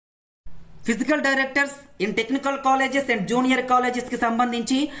Physical directors in technical colleges and junior కాలేజెస్కి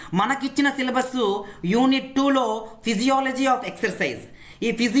సంబంధించి మనకిచ్చిన syllabus unit 2లో ఫిజియాలజీ ఆఫ్ ఎక్సర్సైజ్. ఈ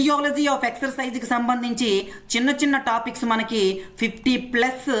ఫిజియాలజీ ఆఫ్ ఎక్సర్సైజ్కి సంబంధించి చిన్న చిన్న టాపిక్స్ మనకి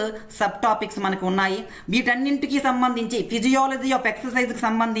 50+ సబ్ టాపిక్స్ మనకు ఉన్నాయి. వీటన్నింటికి సంబంధించి ఫిజియాలజీ ఆఫ్ ఎక్సర్సైజ్కి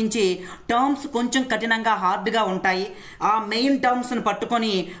సంబంధించి టర్మ్స్ కొంచెం కఠినంగా హార్డ్గా ఉంటాయి. ఆ మెయిన్ టర్మ్స్ని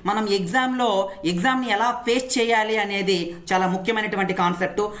పట్టుకొని మనం ఎగ్జామ్ని ఎలా ఫేస్ చేయాలి అనేది చాలా ముఖ్యమైనటువంటి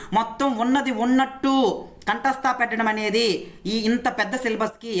కాన్సెప్ట్. మొత్తం ఉన్నది ఉన్నట్టు కంఠస్థ పెట్టడం అనేది ఈ ఇంత పెద్ద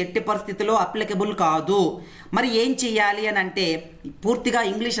సిలబస్కి ఎట్టి పరిస్థితుల్లో అప్లికబుల్ కాదు. మరి ఏం చేయాలి అని అంటే పూర్తిగా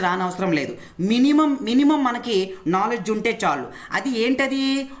ఇంగ్లీష్ రానవసరం లేదు. మినిమం మనకి నాలెడ్జ్ ఉంటే చాలు. అది ఏంటది?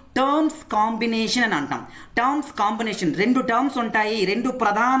 టర్మ్స్ కాంబినేషన్ అని అంటాం. టర్మ్స్ కాంబినేషన్ 2 టర్మ్స్ ఉంటాయి, 2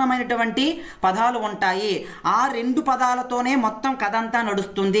 ప్రధానమైనటువంటి పదాలు ఉంటాయి. ఆ 2 పదాలతోనే మొత్తం కథ అంతా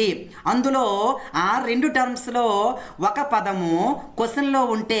నడుస్తుంది. అందులో ఆ 2 టర్మ్స్లో ఒక పదము క్వశ్చన్లో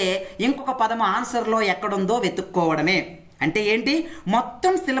ఉంటే ఇంకొక పదము ఆన్సర్లో ఎక్కడుందో వెతుక్కోవడమే. అంటే ఏంటి?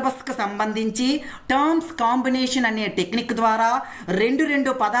 మొత్తం సిలబస్కి సంబంధించి టర్మ్స్ కాంబినేషన్ అనే టెక్నిక్ ద్వారా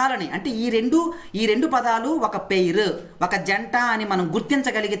రెండు పదాలని, అంటే ఈ రెండు పదాలు ఒక పెయిర్, ఒక జంట అని మనం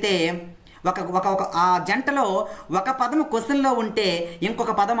గుర్తించగలిగితే ఆ జంటలో ఒక పదము క్వశ్చన్లో ఉంటే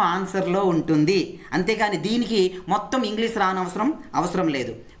ఇంకొక పదము ఆన్సర్లో ఉంటుంది. అంతేగాని దీనికి మొత్తం ఇంగ్లీష్ అవసరం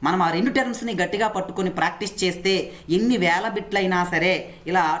లేదు. మనం ఆ 2 టర్మ్స్ని గట్టిగా పట్టుకొని ప్రాక్టీస్ చేస్తే ఎన్ని వేల బిట్లైనా సరే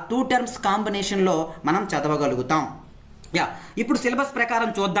ఇలా 2 టర్మ్స్ కాంబినేషన్లో మనం చదవగలుగుతాం. ఇప్పుడు సిలబస్ ప్రకారం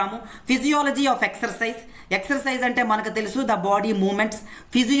చూద్దాము. ఫిజియాలజీ ఆఫ్ ఎక్సర్సైజ్ అంటే మనకు తెలుసు ద బాడీ మూమెంట్స్.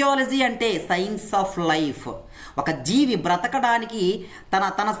 ఫిజియాలజీ అంటే సైన్స్ ఆఫ్ లైఫ్. ఒక జీవి బ్రతకడానికి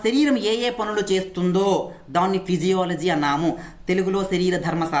తన శరీరం ఏ పనులు చేస్తుందో దాన్ని ఫిజియాలజీ అన్నాము. తెలుగులో శరీర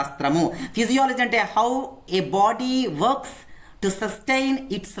ధర్మశాస్త్రము. ఫిజియాలజీ అంటే how A body works to sustain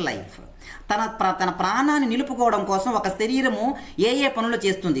it's life. తన ప్రాణాన్ని నిలుపుకోవడం కోసం ఒక శరీరము ఏ పనులు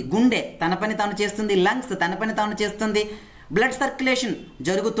చేస్తుంది. గుండె తన పని తాను చేస్తుంది, లంగ్స్ తన పని తాను చేస్తుంది, బ్లడ్ సర్క్యులేషన్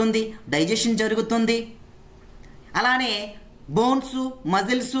జరుగుతుంది, డైజెషన్ జరుగుతుంది. అలానే బోన్స్,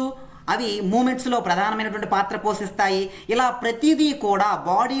 మజిల్స్ అవి మూమెంట్స్లో ప్రధానమైనటువంటి పాత్ర పోషిస్తాయి. ఇలా ప్రతిదీ కూడా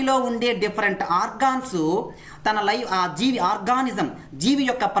బాడీలో ఉండే డిఫరెంట్ ఆర్గాన్స్ తన జీవి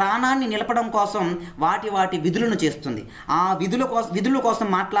యొక్క ప్రాణాన్ని నిలపడం కోసం వాటి విధులను చేస్తుంది. ఆ విధుల కోసం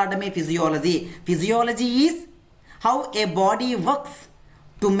మాట్లాడడమే physiology. Physiology is how A body works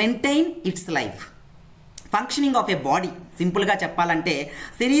to maintain it's life. Functioning of A body. సింపుల్గా చెప్పాలంటే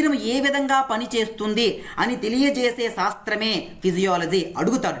శరీరం ఏ విధంగా పని చేస్తుంది అని తెలియజేసే శాస్త్రమే ఫిజియాలజీ.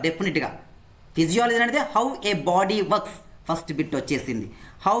 అడుగుతారు డెఫినెట్గా. ఫిజియాలజీ అనేది how A body works. First bit వచ్చేసింది.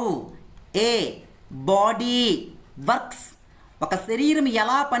 How A body works. ఒక శరీరం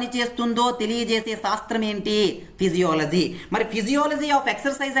ఎలా పనిచేస్తుందో తెలియజేసే శాస్త్రం ఏంటి? ఫిజియాలజీ. మరి ఫిజియాలజీ ఆఫ్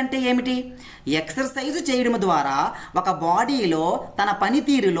ఎక్సర్సైజ్ అంటే ఏమిటి? ఎక్సర్సైజ్ చేయడం ద్వారా ఒక బాడీలో తన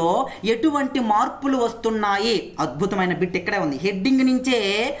పనితీరులో ఎటువంటి మార్పులు వస్తున్నాయి. అద్భుతమైన బిట్ ఇక్కడే ఉంది. హెడ్డింగ్ నుంచే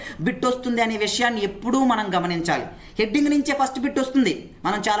బిట్ వస్తుంది అనే విషయాన్ని ఎప్పుడూ మనం గమనించాలి. హెడ్డింగ్ నుంచే ఫస్ట్ బిట్ వస్తుంది.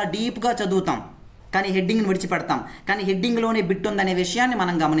 మనం చాలా డీప్గా చదువుతాం కానీ హెడ్డింగ్ని విడిచిపెడతాం. కానీ హెడ్డింగ్లోనే బిట్ ఉందనే విషయాన్ని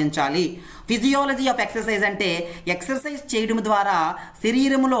మనం గమనించాలి. ఫిజియాలజీ ఆఫ్ ఎక్సర్సైజ్ అంటే ఎక్సర్సైజ్ చేయడం ద్వారా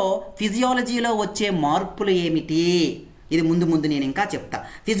శరీరంలో ఫిజియాలజీలో వచ్చే మార్పులు ఏమిటి? ఇది ముందు నేను ఇంకా చెప్తా.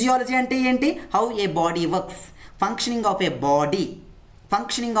 ఫిజియాలజీ అంటే ఏంటి? How A body works. Functioning of A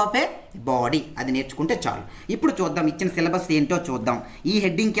body అది నేర్చుకుంటే చాలు. ఇప్పుడు చూద్దాం ఇచ్చిన సిలబస్ ఏంటో చూద్దాం. ఈ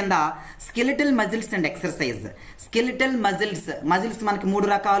హెడ్డింగ్ కింద skeletal muscles and exercise. Skeletal muscles మనకి 3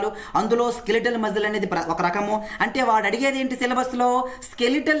 రకాలు. అందులో స్కెలిటల్ మజిల్ అనేది ఒక రకము. అంటే వాడు అడిగేది ఏంటి సిలబస్లో?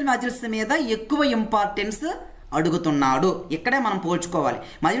 స్కెలిటల్ మజిల్స్ మీద ఎక్కువ ఇంపార్టెన్స్ అడుగుతున్నాడు. ఇక్కడే మనం పోల్చుకోవాలి.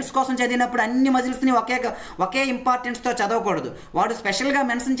 మజిల్స్ కోసం చదివినప్పుడు అన్ని మజిల్స్ని ఒకే ఇంపార్టెన్స్తో చదవకూడదు. వాడు స్పెషల్గా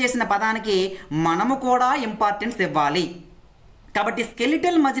మెన్షన్ చేసిన పదానికి మనము కూడా ఇంపార్టెన్స్ ఇవ్వాలి. కాబట్టి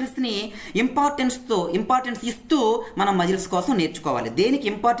స్కెలిటల్ మజిల్స్ని ఇంపార్టెన్స్ ఇస్తూ మనం మజిల్స్ కోసం నేర్చుకోవాలి. దేనికి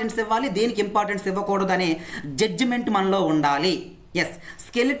ఇంపార్టెన్స్ ఇవ్వాలి, దేనికి ఇంపార్టెన్స్ ఇవ్వకూడదు అనే జడ్జిమెంట్ మనలో ఉండాలి. Yes,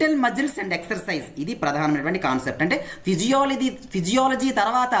 skeletal muscles and exercise ఇది ప్రధానమైనటువంటి కాన్సెప్ట్. అంటే ఫిజియాలజీ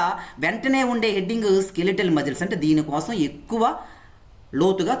తర్వాత వెంటనే ఉండే హెడ్డింగ్ స్కెలిటల్ మజిల్స్. అంటే దీనికోసం ఎక్కువ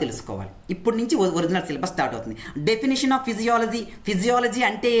లోతుగా తెలుసుకోవాలి. ఇప్పటి నుంచి ఒరిజినల్ సిలబస్ స్టార్ట్ అవుతుంది. డెఫినేషన్ ఆఫ్ ఫిజియాలజీ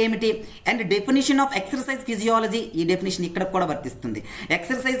అంటే ఏమిటి? And definition of exercise physiology. ఈ డెఫినేషన్ ఇక్కడ కూడా వర్తిస్తుంది.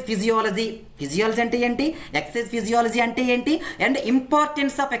 ఎక్సర్సైజ్ ఫిజియాలజీ అంటే ఏంటి? ఎక్సర్సైజ్ ఫిజియాలజీ అంటే ఏంటి? And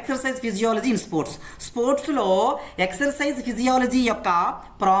importance of exercise physiology in స్పోర్ట్స్లో ఎక్సర్సైజ్ ఫిజియాలజీ యొక్క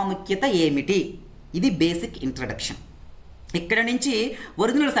ప్రాముఖ్యత ఏమిటి? ఇది బేసిక్ ఇంట్రడక్షన్. ఇక్కడ నుంచి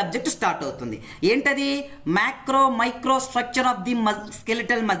ఒరిజినల్ సబ్జెక్ట్ స్టార్ట్ అవుతుంది. ఏంటది? Micro structure of the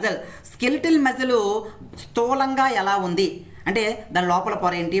skeletal muscle స్థూలంగా ఎలా ఉంది అంటే దాని లోపల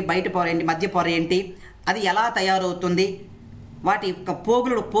పొర ఏంటి, బయట పొర ఏంటి, మధ్య పొర ఏంటి, అది ఎలా తయారవుతుంది, వాటి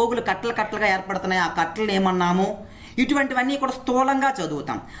పోగులు కట్టలుగా ఏర్పడుతున్నాయి, ఆ కట్టలు ఏమన్నాము, ఇటువంటివన్నీ కూడా స్థూలంగా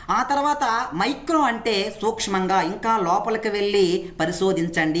చదువుతాం. ఆ తర్వాత మైక్రో అంటే సూక్ష్మంగా, ఇంకా లోపలికి వెళ్ళి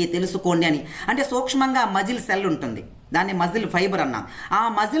పరిశోధించండి, తెలుసుకోండి అని. అంటే సూక్ష్మంగా మజిల్ సెల్ ఉంటుంది, దాన్ని మజిల్ ఫైబర్ అన్నాం. ఆ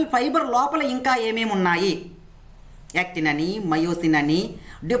మజిల్ ఫైబర్ లోపల ఇంకా ఏమేమి ఉన్నాయి, యాక్టిన్ అని, మయోసిన్ అని,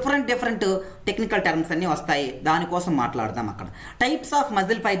 డిఫరెంట్ టెక్నికల్ టర్మ్స్ అన్నీ వస్తాయి. దానికోసం మాట్లాడదాం అక్కడ. టైప్స్ ఆఫ్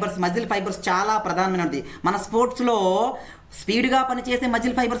మజిల్ ఫైబర్స్ చాలా ప్రధానమైనది. మన స్పోర్ట్స్లో స్పీడ్గా పనిచేసే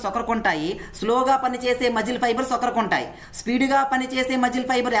మజిల్ ఫైబర్స్ ఒకరికి ఉంటాయి, స్లోగా పనిచేసే మజిల్ ఫైబర్స్ ఒకరికి ఉంటాయి. స్పీడ్గా పనిచేసే మజిల్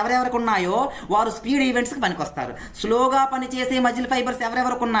ఫైబర్ ఎవరెవరికి ఉన్నాయో వారు స్పీడ్ ఈవెంట్స్కి పనికొస్తారు. స్లోగా పనిచేసే మజిల్ ఫైబర్స్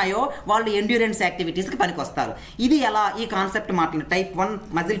ఎవరెవరికి ఉన్నాయో వాళ్ళు ఎండ్యూరెన్స్ యాక్టివిటీస్కి పనికొస్తారు. ఇది ఎలా, ఈ కాన్సెప్ట్ మాట్లాడు. Type 1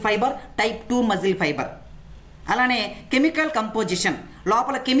 muscle fibre, type 2 muscle fibre. అలానే కెమికల్ కంపోజిషన్,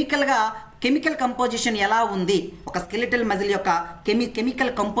 లోపల కెమికల్ కంపోజిషన్ ఎలా ఉంది, ఒక స్కెలిటల్ మజిల్ యొక్క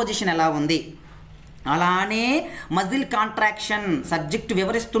కెమికల్ కంపోజిషన్ ఎలా ఉంది. అలానే మజిల్ కాంట్రాక్షన్ సబ్జెక్ట్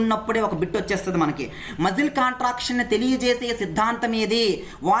వివరిస్తున్నప్పుడే ఒక బిట్ వచ్చేస్తుంది మనకి. మజిల్ కాంట్రాక్షన్ తెలియజేసే సిద్ధాంతం ఏది,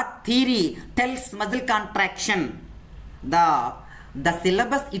 what theory tells muscle contraction. The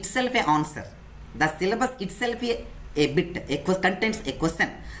syllabus it self A answer, the syllabus it self A bit contents A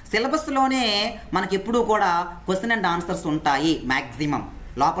question. సిలబస్లోనే మనకి ఎప్పుడూ కూడా క్వశ్చన్ అండ్ ఆన్సర్స్ ఉంటాయి మ్యాక్సిమం.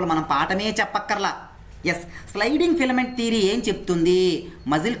 లోపల మనం పాఠమే చెప్పక్కర్లా. ఎస్, స్లైడింగ్ ఫిలమెంట్ థియరీ ఏం చెప్తుంది,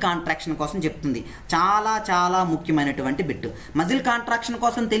 మజిల్ కాంట్రాక్షన్ కోసం చెప్తుంది. చాలా ముఖ్యమైనటువంటి బిట్. మజిల్ కాంట్రాక్షన్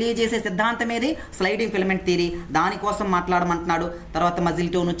కోసం తెలియజేసే సిద్ధాంతం ఏది, స్లైడింగ్ ఫిలమెంట్ థియరీ. దానికోసం మాట్లాడమంటున్నాడు. తర్వాత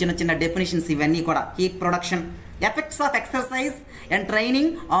మజిల్ టోన్ చిన్న డెఫినేషన్స్, ఇవన్నీ కూడా. Heat production, effects of exercise and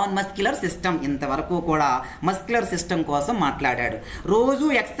training on muscular system. ఇంతవరకు కూడా మస్క్యులర్ సిస్టమ్ కోసం మాట్లాడాడు. రోజు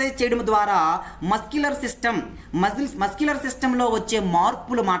ఎక్సర్సైజ్ చేయడం ద్వారా మస్క్యులర్ సిస్టంలో వచ్చే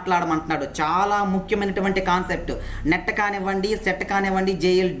మార్పులు మాట్లాడమంటున్నాడు. చాలా ముఖ్యమైనటువంటి కాన్సెప్ట్. నెట్ కానివ్వండి, సెట్ కానివ్వండి,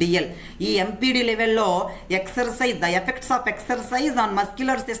 జేఎల్, డిఎల్, ఈ ఎంపీడీ లెవెల్లో exercise, the effects of exercise on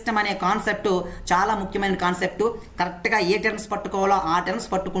muscular system అనే కాన్సెప్ట్ చాలా ముఖ్యమైన కాన్సెప్ట్. కరెక్ట్గా ఏ టర్మ్స్ పట్టుకోవాలో ఆ టర్మ్స్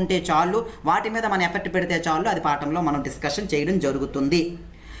పట్టుకుంటే చాలు, వాటి మీద మనం ఎఫెక్ట్ పెడితే చాలు. అది పాఠంలో మనం డిస్కషన్ చేయడం జరుగుతుంది.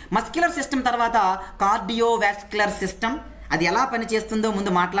 మస్క్యులర్ సిస్టమ్ తర్వాత కార్డియోవాస్క్యులర్ సిస్టమ్, అది ఎలా పనిచేస్తుందో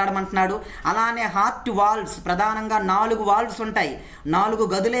ముందు మాట్లాడమంటున్నాడు. అలానే హార్ట్ వాల్వ్స్, ప్రధానంగా 4 వాల్వ్స్ ఉంటాయి. 4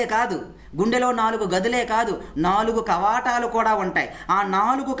 గదులే కాదు, గుండెలో 4 గదులే కాదు, 4 కవాటాలు కూడా ఉంటాయి. ఆ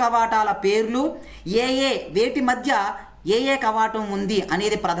 4 కవాటాల పేర్లు, వేటి మధ్య ఏ కవాటం ఉంది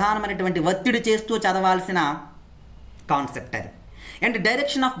అనేది ప్రధానమైనటువంటి ఒత్తిడి చేస్తూ చదవాల్సిన కాన్సెప్ట్ అది. And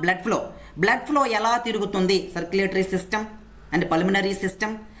direction of blood flow ఎలా తిరుగుతుంది, circulatory system and pulmonary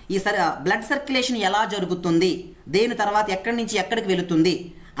system. ఈ బ్లడ్ సర్క్యులేషన్ ఎలా జరుగుతుంది, దేని తర్వాత ఎక్కడి నుంచి ఎక్కడికి వెళుతుంది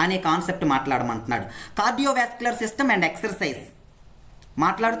అనే concept మాట్లాడమంటున్నాడు. Cardiovascular system and exercise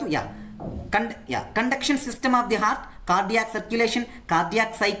మాట్లాడుతూ conduction system of the heart, cardiac circulation,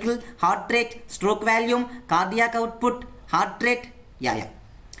 cardiac cycle, heart rate, stroke volume, cardiac output, heart rate,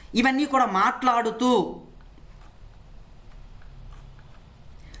 ఇవన్నీ కూడా మాట్లాడుతూ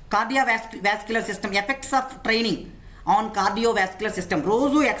cardiovascular system, effects of training on cardiovascular system.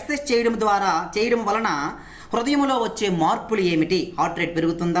 రోజు ఎక్సర్సైజ్ చేయడం వలన హృదయంలో వచ్చే మార్పులు ఏమిటి, హార్ట్ రేట్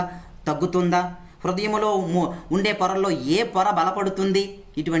పెరుగుతుందా తగ్గుతుందా, హృదయంలో ఉండే పొరల్లో ఏ పొర బలపడుతుంది,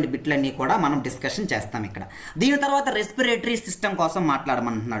 ఇటువంటి బిట్లన్నీ కూడా మనం డిస్కషన్ చేస్తాం ఇక్కడ. దీని తర్వాత రెస్పిరేటరీ సిస్టమ్ కోసం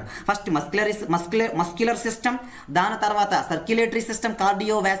మాట్లాడమంటున్నాడు. ఫస్ట్ మస్క్యులర్ సిస్టమ్, దాని తర్వాత సర్క్యులేటరీ సిస్టమ్,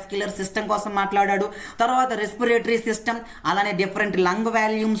 కార్డియోవాస్క్యులర్ సిస్టమ్ కోసం మాట్లాడాడు. తర్వాత రెస్పిరేటరీ సిస్టమ్, అలానే different lung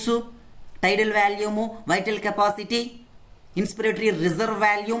volumes, టైడల్ volume, vital capacity, inspiratory reserve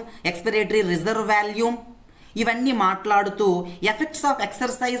volume, expiratory reserve volume, ఇవన్నీ మాట్లాడుతూ effects of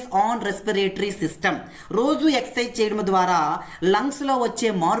exercise on respiratory system, రోజు ఎక్సర్సైజ్ చేయడం ద్వారా లంగ్స్లో వచ్చే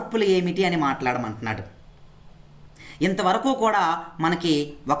మార్పులు ఏమిటి అని మాట్లాడమంటున్నాడు. ఇంతవరకు కూడా మనకి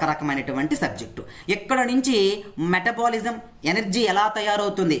ఒక రకమైనటువంటి సబ్జెక్టు. ఇక్కడ నుంచి మెటబాలిజం, ఎనర్జీ ఎలా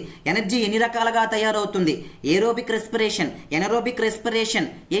తయారవుతుంది, ఎనర్జీ ఎన్ని రకాలుగా తయారవుతుంది, aerobic respiration, anaerobic respiration,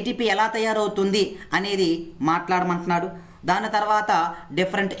 ATP ఎలా తయారవుతుంది అనేది మాట్లాడమంటున్నాడు. దాని తర్వాత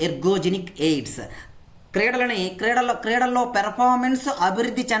డిఫరెంట్ ఎర్గోజెనిక్ ఎయిడ్స్, క్రీడల్లో పెర్ఫార్మెన్స్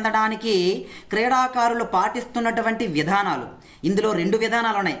అభివృద్ధి చెందడానికి క్రీడాకారులు పాటిస్తున్నటువంటి విధానాలు. ఇందులో 2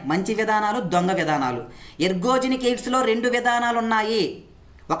 విధానాలు ఉన్నాయి, మంచి విధానాలు, దొంగ విధానాలు. ఎర్గోజెనిక్ ఎయిడ్స్లో 2 విధానాలు ఉన్నాయి.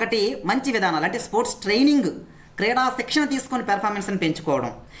 ఒకటి మంచి విధానాలు, అంటే స్పోర్ట్స్ ట్రైనింగ్, క్రీడా శిక్షణ తీసుకొని పెర్ఫార్మెన్స్ని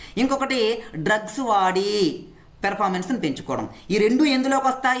పెంచుకోవడం. ఇంకొకటి డ్రగ్స్ వాడి పెర్ఫార్మెన్స్ని పెంచుకోవడం. ఈ 2 ఎందులోకి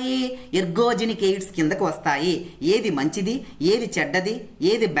వస్తాయి, ఎర్గోజెనిక్ ఎయిడ్స్ కిందకు వస్తాయి. ఏది మంచిది, ఏది చెడ్డది,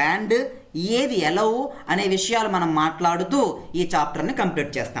 ఏది బ్యాండ్, ఏది ఎలవ్ అనే విషయాలు మనం మాట్లాడుతూ ఈ చాప్టర్ని కంప్లీట్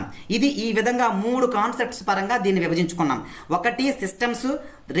చేస్తాం. ఇది ఈ విధంగా 3 కాన్సెప్ట్స్ పరంగా దీన్ని విభజించుకున్నాం. 1 సిస్టమ్స్,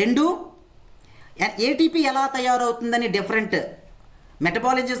 2 ఏటీపీ ఎలా తయారవుతుందని డిఫరెంట్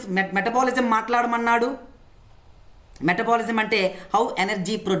మెటబాలిజం మాట్లాడమన్నాడు. మెటబాలిజం అంటే how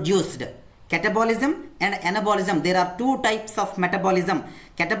energy produced. Catabolism and anabolism, there are 2 types of metabolism.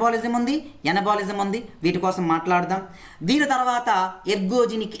 Catabolism ఉంది, ఎనబాలిజం ఉంది, వీటి కోసం మాట్లాడదాం. దీని తర్వాత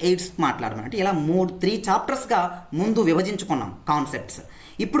ఎర్గోజెనిక్ ఎయిడ్స్ మాట్లాడదాం. అంటే ఇలా 3 చాప్టర్స్గా ముందు విభజించుకున్నాం కాన్సెప్ట్స్.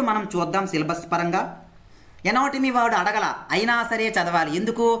 ఇప్పుడు మనం చూద్దాం సిలబస్ పరంగా. ఎనాటమీ వాడు అడగల, అయినా సరే చదవాలి.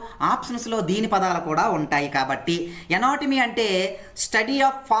 ఎందుకు? ఆప్షన్స్లో దీని పదాలు కూడా ఉంటాయి కాబట్టి. ఎనాటమీ అంటే study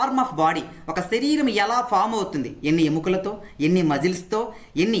of form of body. ఒక శరీరం ఎలా ఫామ్ అవుతుంది, ఎన్ని ఎముకలతో, ఎన్ని మజిల్స్తో,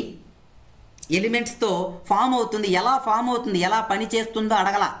 ఎన్ని ఎలిమెంట్స్తో ఫామ్ అవుతుంది, ఎలా ఫామ్ అవుతుంది, ఎలా పని చేస్తుందో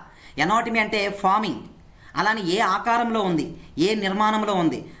అడగల. ఎనాటమీ అంటే ఫార్మింగ్. అలానే ఏ ఆకారంలో ఉంది, ఏ నిర్మాణంలో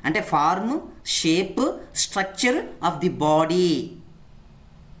ఉంది అంటే form, shape, structure of the body.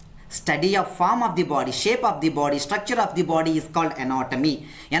 Study of form of the body, shape of the body, structure of the body is called anatomy.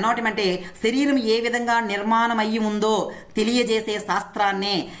 Anatomy అంటే శరీరం ఏ విధంగా నిర్మాణం అయ్యి ఉందో తెలియజేసే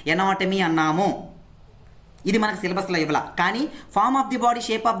శాస్త్రాన్నే ఎనాటమీ అన్నాము. ఇది మనకు సిలబస్లో ఇవ్వాల. కానీ form of the body,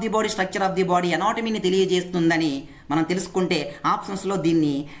 shape of the body, structure of the body ఎనాటమీని తెలియజేస్తుందని మనం తెలుసుకుంటే ఆప్షన్స్లో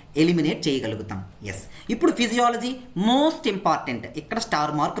దీన్ని ఎలిమినేట్ చేయగలుగుతాం. ఎస్. ఇప్పుడు ఫిజియాలజీ మోస్ట్ ఇంపార్టెంట్. ఇక్కడ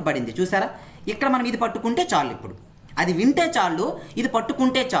స్టార్ మార్క్ పడింది చూసారా? ఇక్కడ మనం ఇది పట్టుకుంటే చాలు. ఇప్పుడు అది వింటే చాలు, ఇది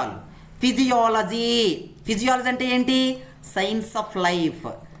పట్టుకుంటే చాలు. ఫిజియాలజీ. ఫిజియాలజీ అంటే ఏంటి? Science of life.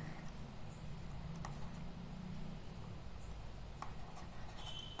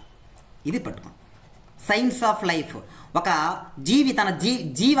 ఇది పట్టుకో. Science of life. ఒక జీవి తన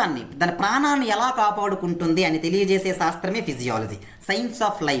జీవాన్ని, తన ప్రాణాన్ని ఎలా కాపాడుకుంటుంది అని తెలియజేసే శాస్త్రమే ఫిజియాలజీ, సైన్స్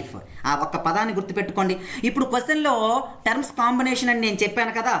ఆఫ్ లైఫ్. ఆ ఒక్క పదాన్ని గుర్తుపెట్టుకోండి. ఇప్పుడు క్వశ్చన్లో టర్మ్స్ కాంబినేషన్ అని నేను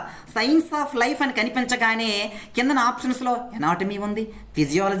చెప్పాను కదా, సైన్స్ ఆఫ్ లైఫ్ అని కనిపించగానే కిందన ఆప్షన్స్లో ఎనాటమీ ఉంది,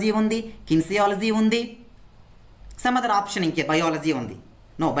 ఫిజియాలజీ ఉంది, కిన్సియాలజీ ఉంది, సమ్ అదర్ ఆప్షన్ ఇంకే బయాలజీ ఉంది.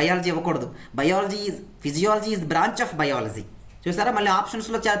 నో, బయాలజీ ఇవ్వకూడదు. Biology is, physiology is branch of biology. చూసారా? మళ్ళీ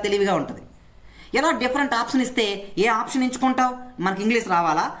ఆప్షన్స్లో చాలా తెలివిగా ఉంటుంది. ఎలా డిఫరెంట్ ఆప్షన్ ఇస్తే ఏ ఆప్షన్ ఎంచుకుంటావు? మనకి ఇంగ్లీష్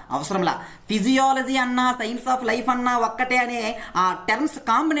రావాలా? అవసరంలా. ఫిజియాలజీ అన్నా సైన్స్ ఆఫ్ లైఫ్ అన్నా ఒక్కటే అనే ఆ టర్మ్స్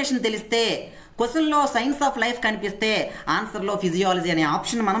కాంబినేషన్ తెలిస్తే, క్వశ్చన్లో సైన్స్ ఆఫ్ లైఫ్ కనిపిస్తే ఆన్సర్లో ఫిజియాలజీ అనే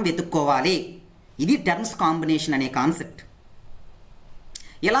ఆప్షన్ మనం వెతుక్కోవాలి. ఇది టర్మ్స్ కాంబినేషన్ అనే కాన్సెప్ట్.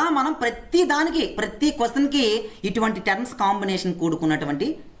 ఇలా మనం ప్రతి దానికి, ప్రతి క్వశ్చన్కి ఇటువంటి టర్మ్స్ కాంబినేషన్ కూడుకున్నటువంటి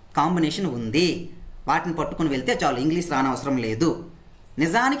కాంబినేషన్ ఉంది. వాటిని పట్టుకుని వెళ్తే చాలు, ఇంగ్లీష్ రానవసరం లేదు.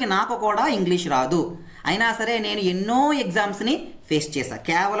 నిజానికి నాకు కూడా ఇంగ్లీష్ రాదు, అయినా సరే నేను ఎన్నో ఎగ్జామ్స్ని ఫేస్ చేశా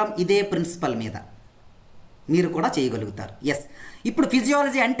కేవలం ఇదే ప్రిన్సిపల్ మీద. మీరు కూడా చేయగలుగుతారు. ఎస్. ఇప్పుడు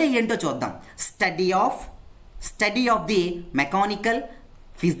ఫిజియాలజీ అంటే ఏంటో చూద్దాం. Study of the mechanical,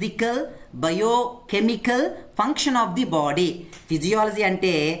 physical, biochemical function of the body. Physiology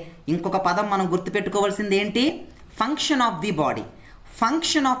అంటే ఇంకొక పదం మనం గుర్తుపెట్టుకోవాల్సింది ఏంటి? Function of the body.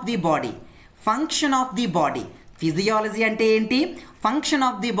 Function of the body, function of the body. Physiology అంటే ఏంటి? ఫంక్షన్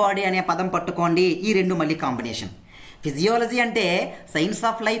ఆఫ్ ది బాడీ అనే పదం పట్టుకోండి. ఈ రెండు మళ్ళీ కాంబినేషన్. ఫిజియాలజీ అంటే సైన్స్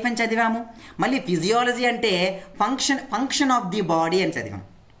ఆఫ్ లైఫ్ అని చదివాము, మళ్ళీ ఫిజియాలజీ అంటే ఫంక్షన్ ఆఫ్ ది బాడీ అని చదివాము.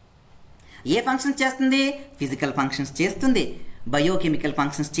 ఏ ఫంక్షన్స్ చేస్తుంది? ఫిజికల్ ఫంక్షన్స్ చేస్తుంది, బయోకెమికల్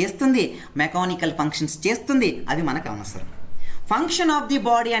ఫంక్షన్స్ చేస్తుంది, మెకానికల్ ఫంక్షన్స్ చేస్తుంది. అవి మనకు అవసరం. ఫంక్షన్ ఆఫ్ ది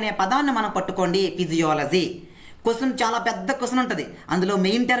బాడీ అనే పదాన్ని మనం పట్టుకోండి. ఫిజియాలజీ క్వశ్చన్ చాలా పెద్ద క్వశ్చన్ ఉంటుంది. అందులో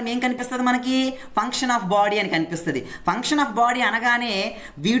మెయిన్ టర్మ్ ఏం కనిపిస్తుంది మనకి? ఫంక్షన్ ఆఫ్ బాడీ అని కనిపిస్తుంది. ఫంక్షన్ ఆఫ్ బాడీ అనగానే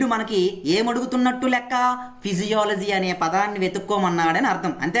వీడు మనకి ఏమడుగుతున్నట్టు లెక్క? ఫిజియాలజీ అనే పదాన్ని వెతుక్కోమన్నాడని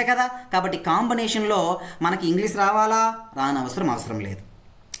అర్థం, అంతే కదా? కాబట్టి కాంబినేషన్లో మనకి ఇంగ్లీష్ రావాలా? అవసరం లేదు.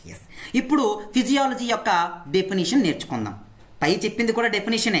 ఎస్. ఇప్పుడు ఫిజియాలజీ యొక్క డెఫినేషన్ నేర్చుకుందాం. పై చెప్పింది కూడా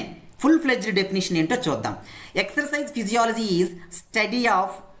డెఫినేషనే. ఫుల్ ఫ్లెడ్జ్డ్ డెఫినేషన్ ఏంటో చూద్దాం. Exercise physiology is study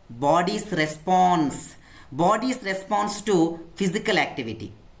of bodies response to physical activity.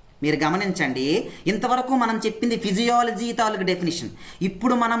 మీరు గమనించండి, ఇంతవరకు మనం చెప్పింది ఫిజియాలజీ తాలూకు డెఫినేషన్.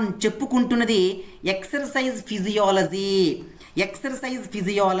 ఇప్పుడు మనం చెప్పుకుంటున్నది ఎక్సర్సైజ్ ఫిజియాలజీ. ఎక్సర్సైజ్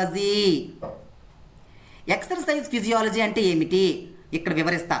ఫిజియాలజీ అంటే ఏమిటి? ఇక్కడ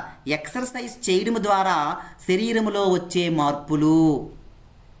వివరిస్తా. ఎక్సర్సైజ్ చేయడం ద్వారా శరీరంలో వచ్చే మార్పులు.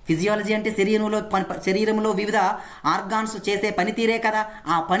 ఫిజియాలజీ అంటే శరీరంలో వివిధ ఆర్గాన్స్ చేసే పనితీరే కదా.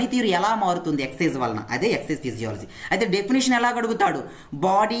 ఆ పనితీరు ఎలా మారుతుంది ఎక్సర్సైజ్ వలన? అదే ఎక్సర్సైజ్ ఫిజియాలజీ. అయితే డెఫినేషన్ ఎలా అడుగుతాడు?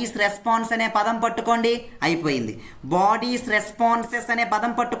 బాడీస్ రెస్పాన్స్ అనే పదం పట్టుకోండి, అయిపోయింది. బాడీస్ రెస్పాన్సెస్ అనే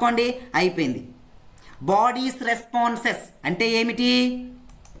పదం పట్టుకోండి, అయిపోయింది. బాడీస్ రెస్పాన్సెస్ అంటే ఏమిటి?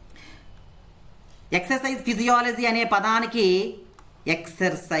 ఎక్సర్సైజ్ ఫిజియాలజీ అనే పదానికి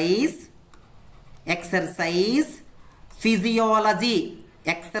ఎక్సర్సైజ్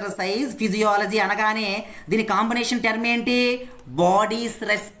ఫిజియాలజీ అనగానే దీని కాంబినేషన్ టర్మ్ ఏంటి? Bodies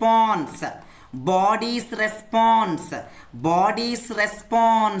responses.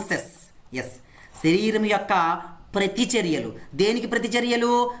 ఎస్. శరీరం యొక్క ప్రతిచర్యలు. దేనికి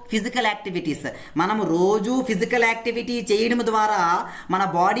ప్రతిచర్యలు? Physical activities. మనము రోజు ఫిజికల్ యాక్టివిటీ చేయడం ద్వారా మన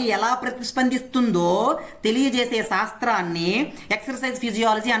బాడీ ఎలా ప్రతిస్పందిస్తుందో తెలియజేసే శాస్త్రాన్ని ఎక్సర్సైజ్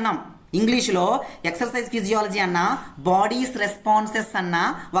ఫిజియాలజీ అన్నాం. ఇంగ్లీష్లో ఎక్సర్సైజ్ ఫిజియాలజీ అన్నా బాడీస్ రెస్పాన్సెస్ అన్నా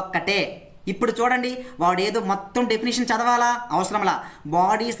ఒక్కటే. ఇప్పుడు చూడండి, వాడు ఏదో మొత్తం డెఫినేషన్ చదవాలా అవసరంలా.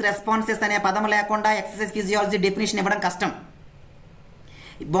 బాడీస్ రెస్పాన్సెస్ అనే పదం లేకుండా ఎక్సర్సైజ్ ఫిజియాలజీ డెఫినేషన్ ఇవ్వడం కష్టం.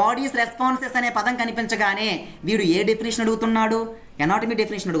 బాడీస్ రెస్పాన్సెస్ అనే పదం కనిపించగానే వీడు ఏ డెఫినేషన్ అడుగుతున్నాడు? Anatomy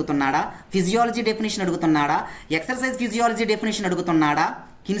definition అడుగుతున్నాడా? Physiology definition అడుగుతున్నాడా? Exercise physiology definition అడుగుతున్నాడా?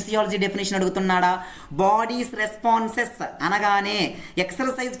 కిన్సియాలజీ definition అడుగుతున్నాడా? Bodies responses అనగానే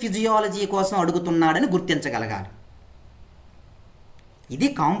ఎక్సర్సైజ్ ఫిజియాలజీ కోసం అడుగుతున్నాడని గుర్తించగలగాలి. ఇది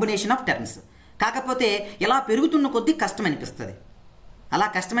కాంబినేషన్ ఆఫ్ టర్మ్స్. కాకపోతే ఇలా పెరుగుతున్న కొద్దీ కష్టం అనిపిస్తుంది. అలా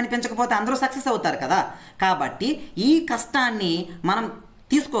కష్టం అనిపించకపోతే అందరూ సక్సెస్ అవుతారు కదా. కాబట్టి ఈ కష్టాన్ని మనం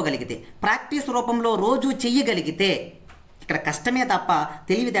తీసుకోగలిగితే, ప్రాక్టీస్ రూపంలో రోజు చెయ్యగలిగితే ఇక్కడ కష్టమే తప్ప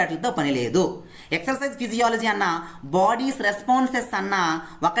తెలివితేటలతో పని లేదు. ఎక్సర్సైజ్ ఫిజియాలజీ అన్న బాడీస్ రెస్పాన్సెస్ అన్న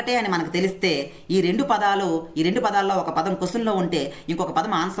ఒకటే అని మనకు తెలిస్తే ఈ రెండు పదాల్లో ఒక పదం క్వశ్చన్లో ఉంటే ఇంకొక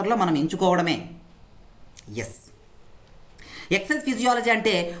పదం ఆన్సర్లో మనం ఎంచుకోవడమే. ఎస్, ఎక్సర్సైజ్ ఫిజియాలజీ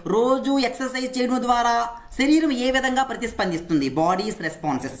అంటే రోజు ఎక్సర్సైజ్ చేయడం ద్వారా శరీరం ఏ విధంగా ప్రతిస్పందిస్తుంది? Bodies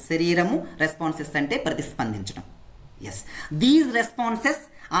responses. శరీరము రెస్పాన్సెస్ అంటే ప్రతిస్పందించడం. ఎస్, దీస్ రెస్పాన్సెస్,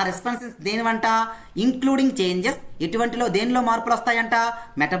 ఆ రెస్పాన్సెస్ దేనివంట? Including changes. ఎటువంటిలో దేనిలో మార్పులు వస్తాయంట?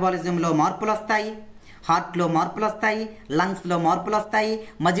 మెటబాలిజంలో మార్పులు వస్తాయి, హార్ట్లో మార్పులు వస్తాయి, లంగ్స్లో మార్పులు వస్తాయి,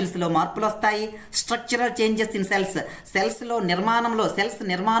 మజిల్స్లో మార్పులు వస్తాయి. Structural changes in cells. Cells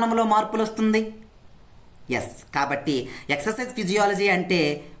నిర్మాణంలో మార్పులు వస్తుంది. ఎస్, కాబట్టి ఎక్సర్సైజ్ ఫిజియాలజీ అంటే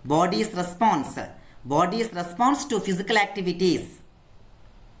bodies response to physical activities.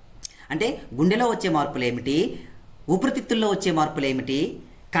 అంటే గుండెలో వచ్చే మార్పులు ఏమిటి, ఊపిరితిత్తుల్లో వచ్చే మార్పులు ఏమిటి,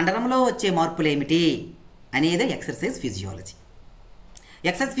 కండరంలో వచ్చే మార్పులు ఏమిటి అనేది ఎక్సర్సైజ్ ఫిజియాలజీ.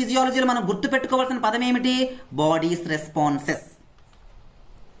 ఎక్సర్సైజ్ ఫిజియాలజీలో మనం గుర్తుపెట్టుకోవాల్సిన పదం ఏమిటి? Bodies responses.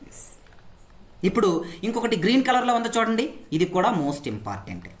 ఇప్పుడు ఇంకొకటి గ్రీన్ కలర్లో ఉందో చూడండి, ఇది కూడా మోస్ట్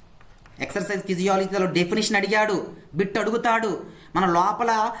ఇంపార్టెంట్. ఎక్సర్సైజ్ ఫిజియాలజీలో డెఫినేషన్ అడిగాడు, బిట్ అడుగుతాడు. మన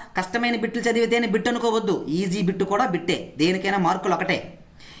లోపల కష్టమైన బిట్లు చదివితేనే బిట్ అనుకోవద్దు, ఈజీ బిట్ కూడా బిట్టే, దేనికైనా మార్కులు ఒకటే.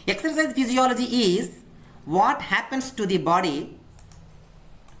 Exercise physiology is what happens to the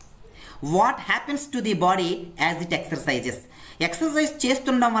body as it exercises. Exercise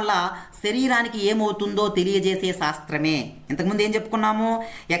చేస్తుండడం వల్ల శరీరానికి ఏమవుతుందో తెలియజేసే శాస్త్రమే. ఇంతకుముందు ఏం చెప్పుకున్నాము?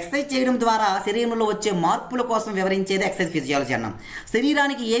 ఎక్సర్సైజ్ చేయడం ద్వారా శరీరంలో వచ్చే మార్పుల కోసం వివరించేది ఎక్సర్సైజ్ ఫిజియాలజీ అన్నాం.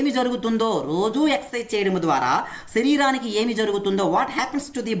 శరీరానికి ఏమి జరుగుతుందో, రోజు ఎక్సర్సైజ్ చేయడం ద్వారా శరీరానికి ఏమి జరుగుతుందో, what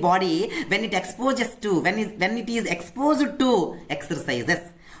happens to the body when it is exposed to exercises.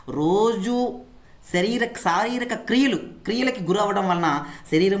 రోజు శారీరక క్రియలకి గురవడం వలన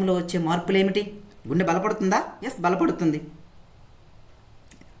శరీరంలో వచ్చే మార్పులు ఏమిటి? గుండె బలపడుతుందా? ఎస్, బలపడుతుంది.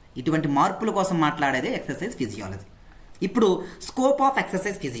 ఇటువంటి మార్పుల కోసం మాట్లాడేదే ఎక్సర్సైజ్ ఫిజియాలజీ. ఇప్పుడు scope of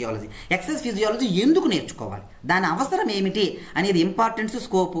exercise physiology. Exercise physiology ఎందుకు నేర్చుకోవాలి, దాని అవసరం ఏమిటి అనేది ఇంపార్టెన్స్,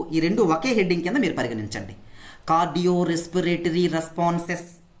 స్కోపు ఈ రెండు ఒకే హెడ్డింగ్ కింద మీరు పరిగణించండి. Cardio respiratory responses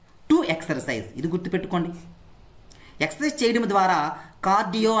to exercise. ఇది గుర్తుపెట్టుకోండి. ఎక్సర్సైజ్ చేయడం ద్వారా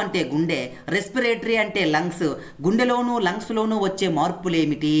కార్డియో అంటే గుండె, రెస్పిరేటరీ అంటే లంగ్స్, గుండెలోనూ లంగ్స్లోనూ వచ్చే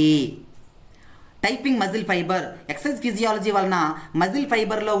మార్పులేమిటి? Typing muscle fibre. Exercise physiology వలన మజిల్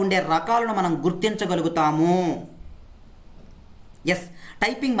ఫైబర్లో ఉండే రకాలను మనం గుర్తించగలుగుతాము. Yes,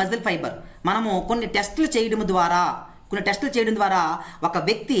 typing muscle fibre. మనము కొన్ని టెస్టులు చేయడం ద్వారా ఒక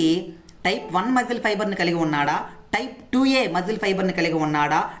వ్యక్తి టైప్ 1 మజిల్ ఫైబర్ని కలిగి ఉన్నాడా, టైప్ 2A మజిల్ ఫైబర్ని కలిగి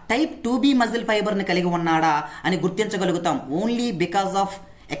ఉన్నాడా, టైప్ 2B మజిల్ ఫైబర్ని కలిగి ఉన్నాడా అని గుర్తించగలుగుతాం only because of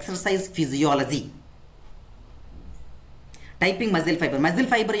exercise physiology. Typing muscle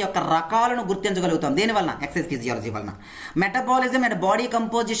fibre యొక్క రకాలను గుర్తించగలుగుతాం. దేనివలన? ఎక్సర్సైజ్ ఫిజియాలజీ వలన. మెటబాలిజం అండ్ బాడీ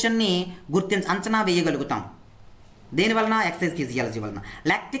కంపోజిషన్ని అంచనా వేయగలుగుతాం. దేనివలన? ఎక్సర్సైజ్ ఫిజియాలజీ వలన.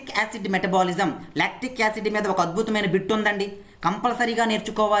 Lactic acid metabolism. Lactic acid మీద ఒక అద్భుతమైన బిట్ ఉందండి, కంపల్సరీగా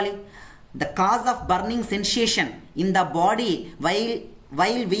నేర్చుకోవాలి. The cause of burning sensation in the body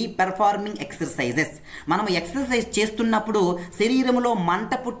while we performing exercises. మనం ఎక్సర్సైజ్ చేస్తున్నప్పుడు శరీరంలో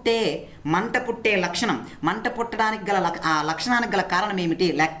మంట పుట్టే లక్షణం, మంట పుట్టడానికి గల ఆ లక్షణానికి గల కారణం ఏమిటి?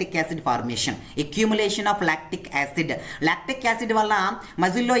 Lactic acid formation, accumulation of lactic acid. Lactic acid వల్ల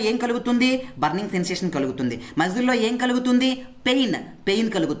మజిల్లో ఏం కలుగుతుంది? బర్నింగ్ సెన్సేషన్ కలుగుతుంది. మజిల్లో ఏం కలుగుతుంది?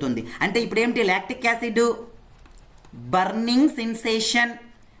 పెయిన్ కలుగుతుంది. అంటే ఇప్పుడు ఏమిటి? Lactic acid burning sensation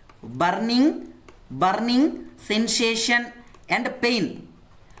and pain.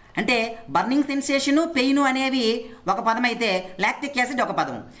 అంటే బర్నింగ్ సెన్సేషను, పెయిన్ అనేవి ఒక పదం అయితే లాక్టిక్ యాసిడ్ ఒక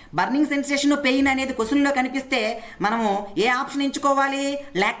పదం. బర్నింగ్ సెన్సేషను, పెయిన్ అనేది క్వశ్చన్లో కనిపిస్తే మనము ఏ ఆప్షన్ ఎంచుకోవాలి?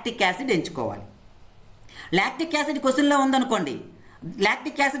 లాక్టిక్ యాసిడ్ ఎంచుకోవాలి. లాక్టిక్ యాసిడ్ క్వశ్చన్లో ఉందనుకోండి,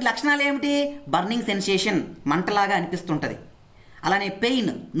 లాక్టిక్ యాసిడ్ లక్షణాలు ఏమిటి? బర్నింగ్ సెన్సేషన్, మంటలాగా అనిపిస్తుంటుంది, అలానే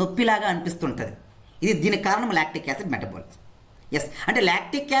పెయిన్, నొప్పిలాగా అనిపిస్తుంటుంది. దీనికి కారణం లాక్టిక్ యాసిడ్ మెటబాలిజం. ఎస్, అంటే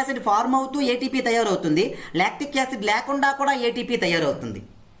లాక్టిక్ యాసిడ్ ఫార్మ్ అవుతూ ఏటీపీ తయారవుతుంది, లాక్టిక్ యాసిడ్ లేకుండా కూడా ఏటీపీ తయారవుతుంది.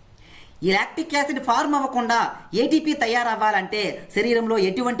 ఈ లాక్టిక్ యాసిడ్ ఫార్మ్ అవ్వకుండా ఏటీపీ తయారవ్వాలంటే శరీరంలో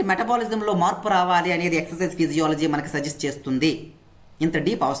ఎటువంటి మెటబాలిజంలో మార్పు రావాలి అనేది ఎక్సర్సైజ్ ఫిజియాలజీ మనకు సజెస్ట్ చేస్తుంది. ఇంత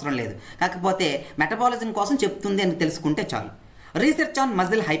డీప్ అవసరం లేదు, కాకపోతే మెటబాలిజం కోసం చెప్తుంది అని తెలుసుకుంటే చాలు. రీసెర్చ్ ఆన్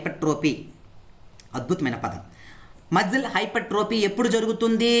మజిల్ హైపర్ట్రోఫీ, అద్భుతమైన పదం. మజిల్ హైపర్ట్రోఫీ ఎప్పుడు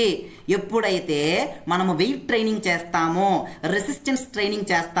జరుగుతుంది? ఎప్పుడైతే మనము వెయిట్ ట్రైనింగ్ చేస్తామో, రెసిస్టెన్స్ ట్రైనింగ్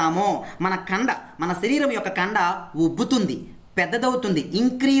చేస్తామో, మన శరీరం యొక్క కండ ఉబ్బుతుంది, పెద్దదవుతుంది.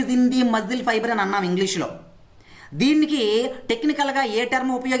 Increase in the muscle fibre అని అన్నాం ఇంగ్లీష్లో. దీనికి టెక్నికల్గా ఏ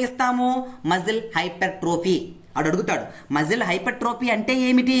టర్మ్ ఉపయోగిస్తాము? Muscle hypertrophy. అడు అడుగుతాడు, మజిల్ హైపర్ట్రోఫీ అంటే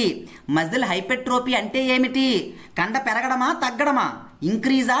ఏమిటి? మజిల్ హైపర్ట్రోఫీ అంటే ఏమిటి? కండ పెరగడమా తగ్గడమా?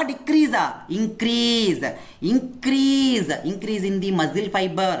 ఇంక్రీజా డిక్రీజా? Increase. Increase. Increase in the muscle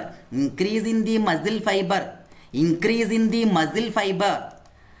fibre. Increase in the muscle fibre. Increase in the muscle fibre.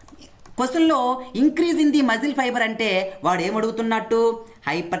 క్వశ్చన్లో increase in the muscle fibre అంటే వాడు ఏమడుగుతున్నట్టు?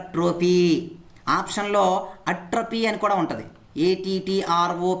 హైపర్ట్రోఫీ. ఆప్షన్లో అట్రపీ అని కూడా ఉంటుంది,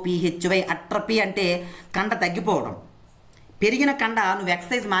 ATTROPHY. అట్రపీ అంటే కండ తగ్గిపోవడం. పెరిగిన కండ నువ్వు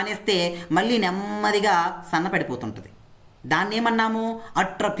ఎక్సర్సైజ్ మానేస్తే మళ్ళీ నెమ్మదిగా సన్నపడిపోతుంటుంది. దాన్ని ఏమన్నాము?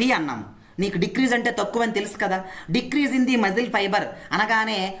 అట్రపీ అన్నాము. నీకు డిక్రీజ్ అంటే తక్కువ అని తెలుసు కదా. Decrease in the muscle fibre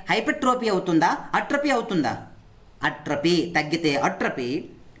అనగానే హైపర్ట్రోఫీ అవుతుందా, అట్రపీ అవుతుందా? అట్రపీ. తగ్గితే అట్రపీ,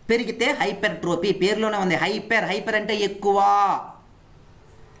 పెరిగితే హైపర్ట్రోఫీ. పేరులోనే ఉంది హైపర్. హైపర్ అంటే ఎక్కువ.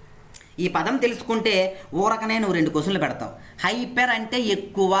 ఈ పదం తెలుసుకుంటే ఊరకనే నువ్వు 2 క్వశ్చన్లు పెడతావు. హైపర్ అంటే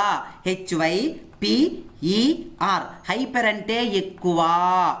ఎక్కువ, HYPER. హైపర్ అంటే ఎక్కువ.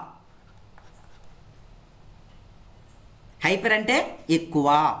 హైపర్ అంటే ఎక్కువ.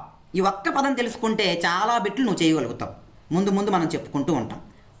 ఈ ఒక్క పదం తెలుసుకుంటే చాలా బిట్లు నువ్వు చేయగలుగుతావు. ముందు మనం చెప్పుకుంటూ ఉంటాం.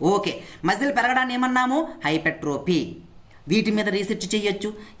 Okay, muscle పెరగడాన్ని ఏమన్నాము? హైపర్ట్రోఫీ. వీటి మీద రీసెర్చ్ చేయొచ్చు.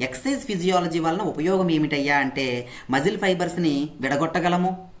 ఎక్సర్సైజ్ ఫిజియాలజీ వలన ఉపయోగం ఏమిటయ్యా అంటే మజిల్ ఫైబర్స్ని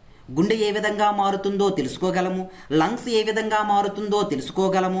విడగొట్టగలము, గుండె ఏ విధంగా మారుతుందో తెలుసుకోగలము, లంగ్స్ ఏ విధంగా మారుతుందో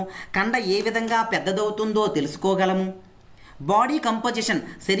తెలుసుకోగలము, కండ ఏ విధంగా పెద్దదవుతుందో తెలుసుకోగలము. బాడీ కంపోజిషన్,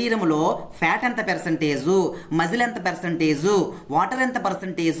 శరీరంలో ఫ్యాట్ ఎంత పర్సంటేజు, మజిల్ ఎంత పర్సంటేజు, వాటర్ ఎంత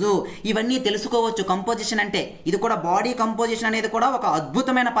పర్సంటేజు, ఇవన్నీ తెలుసుకోవచ్చు. కంపోజిషన్ అంటే ఇది కూడా, బాడీ కంపోజిషన్ అనేది కూడా ఒక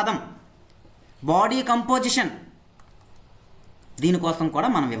అద్భుతమైన పదం. బాడీ కంపోజిషన్, దీనికోసం కూడా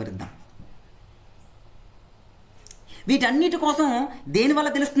మనం వివరిద్దాం. వీటన్నిటి కోసం దేని వల్ల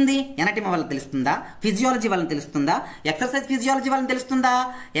తెలుస్తుంది? ఎనటమీ వల్ల తెలుస్తుందా, ఫిజియాలజీ వలన తెలుస్తుందా, ఎక్సర్సైజ్ ఫిజియాలజీ వలన తెలుస్తుందా?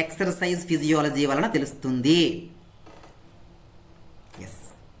 ఎక్సర్సైజ్ ఫిజియాలజీ వలన తెలుస్తుంది. ఎస్,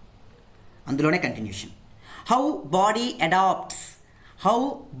 అందులోనే continuation. How body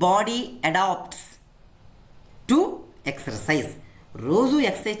adapts to exercise. రోజు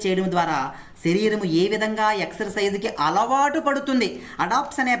ఎక్సర్సైజ్ చేయడం ద్వారా శరీరము ఏ విధంగా ఎక్సర్సైజ్కి అలవాటు పడుతుంది.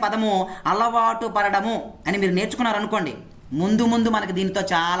 అడాప్ట్స్ అనే పదము అలవాటు పడడము అని మీరు నేర్చుకున్నారనుకోండి, ముందు మనకు దీనితో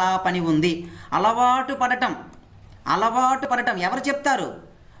చాలా పని ఉంది. అలవాటు పడటం ఎవరు చెప్తారు?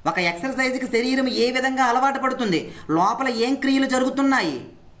 ఒక ఎక్సర్సైజ్కి శరీరం ఏ విధంగా అలవాటు పడుతుంది, లోపల ఏం క్రియలు జరుగుతున్నాయి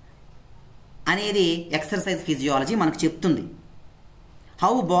అనేది ఎక్సర్సైజ్ ఫిజియాలజీ మనకు చెప్తుంది.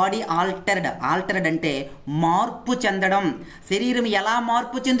 హౌ బాడీ ఆల్టర్డ్ అంటే మార్పు చెందడం. శరీరం ఎలా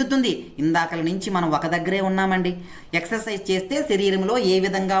మార్పు చెందుతుంది? ఇందాకల నుంచి మనం ఒక దగ్గరే ఉన్నామండి. ఎక్సర్సైజ్ చేస్తే శరీరంలో ఏ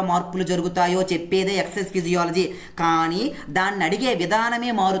విధంగా మార్పులు జరుగుతాయో చెప్పేదే ఎక్సర్సైజ్ ఫిజియాలజీ. కానీ దాన్ని అడిగే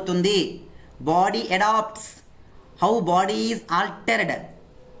విధానమే మారుతుంది. Body adapts, how body is altered,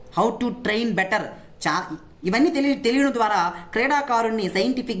 how to train better. ఇవన్నీ తెలియడం ద్వారా క్రీడాకారుణ్ణి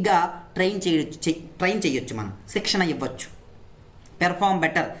సైంటిఫిక్గా ట్రైన్ చేయొచ్చు, మనం శిక్షణ ఇవ్వచ్చు. పెర్ఫార్మ్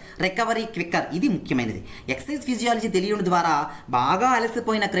బెటర్, రికవరీ క్విక్కర్, ఇది ముఖ్యమైనది. ఎక్సర్సైజ్ ఫిజియాలజీ తెలియడం ద్వారా బాగా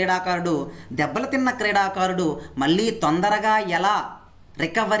అలసిపోయిన క్రీడాకారుడు, దెబ్బలు తిన్న క్రీడాకారుడు మళ్ళీ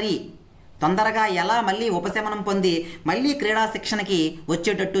తొందరగా ఎలా మళ్ళీ ఉపశమనం పొంది మళ్ళీ క్రీడా శిక్షణకి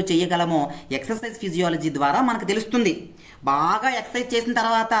వచ్చేటట్టు చేయగలమో ఎక్సర్సైజ్ ఫిజియాలజీ ద్వారా మనకు తెలుస్తుంది. బాగా ఎక్సర్సైజ్ చేసిన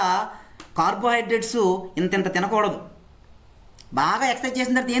తర్వాత కార్బోహైడ్రేట్స్ ఇంత తినకూడదు. బాగా ఎక్సర్సైజ్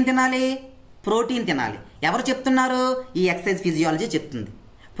చేసిన తర్వాత ఏం తినాలి? ప్రోటీన్ తినాలి. ఎవరు చెప్తున్నారు? ఈ ఎక్సర్సైజ్ ఫిజియాలజీ చెప్తుంది.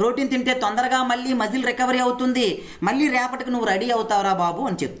 ప్రోటీన్ తింటే తొందరగా మళ్ళీ మజిల్ రికవరీ అవుతుంది, మళ్ళీ రేపటికి నువ్వు రెడీ అవుతావురా బాబు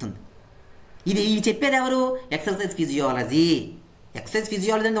అని చెప్తుంది. ఇది చెప్పేది ఎవరు? Exercise physiology. ఎక్సర్సైజ్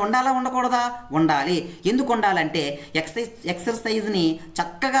ఫిజియాలజీ అనేది ఉండాలా ఉండకూడదా? ఉండాలి. ఎందుకు ఉండాలంటే ఎక్సర్సైజ్ని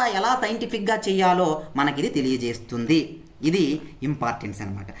చక్కగా ఎలా సైంటిఫిక్గా చేయాలో మనకి ఇది తెలియజేస్తుంది. ఇది ఇంపార్టెన్స్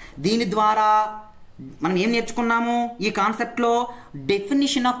అనమాట. దీని ద్వారా మనం ఏం నేర్చుకున్నాము ఈ కాన్సెప్ట్లో?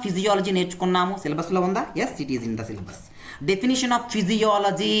 డెఫినిషన్ ఆఫ్ ఫిజియాలజీ నేర్చుకున్నాము. సిలబస్లో ఉందా? Yes, it is in the syllabus. Definition of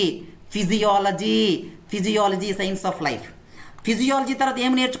physiology, physiology science of life. Physiology తర్వాత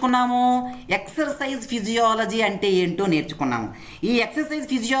ఏం నేర్చుకున్నాము? ఎక్సర్సైజ్ ఫిజియాలజీ అంటే ఏంటో నేర్చుకున్నాము. ఈ ఎక్సర్సైజ్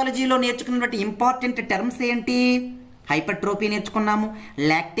ఫిజియాలజీలో నేర్చుకున్నటువంటి ఇంపార్టెంట్ టర్మ్స్ ఏంటి? హైపర్ట్రోఫీ నేర్చుకున్నాము,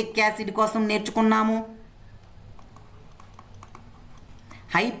 లాక్టిక్ యాసిడ్ కోసం నేర్చుకున్నాము,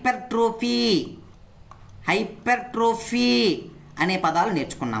 హైపర్ట్రోఫీ అనే పదాలు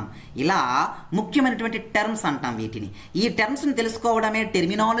నేర్చుకున్నాం. ఇలా ముఖ్యమైనటువంటి టర్మ్స్ అంటాం వీటిని. ఈ టర్మ్స్ని తెలుసుకోవడమే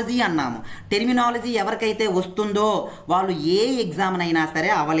టెర్మినాలజీ అన్నాము. టెర్మినాలజీ ఎవరికైతే వస్తుందో వాళ్ళు ఏ ఎగ్జామ్ అయినా సరే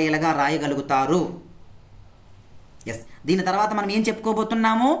అవలీలగా రాయగలుగుతారు. ఎస్, దీని తర్వాత మనం ఏం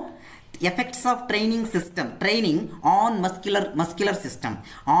చెప్పుకోబోతున్నాము? Effects of training system, training on muscular system,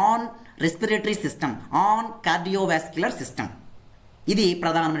 on respiratory system, on cardiovascular system. ఇది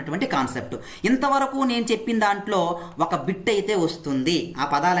ప్రధానమైనటువంటి కాన్సెప్ట్. ఇంతవరకు నేను చెప్పిన దాంట్లో ఒక బిట్ అయితే వస్తుంది. ఆ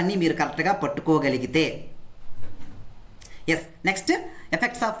పదాలన్నీ మీరు కరెక్ట్గా పట్టుకోగలిగితే. Yes, next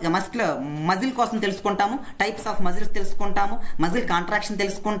effects of muscle కోసం తెలుసుకుంటాము, టైప్స్ ఆఫ్ మజిల్స్ తెలుసుకుంటాము, మజిల్ కాంట్రాక్షన్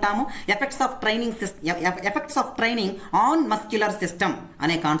తెలుసుకుంటాము, effects of training on muscular system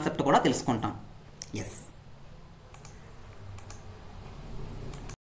అనే కాన్సెప్ట్ కూడా తెలుసుకుంటాం. ఎస్.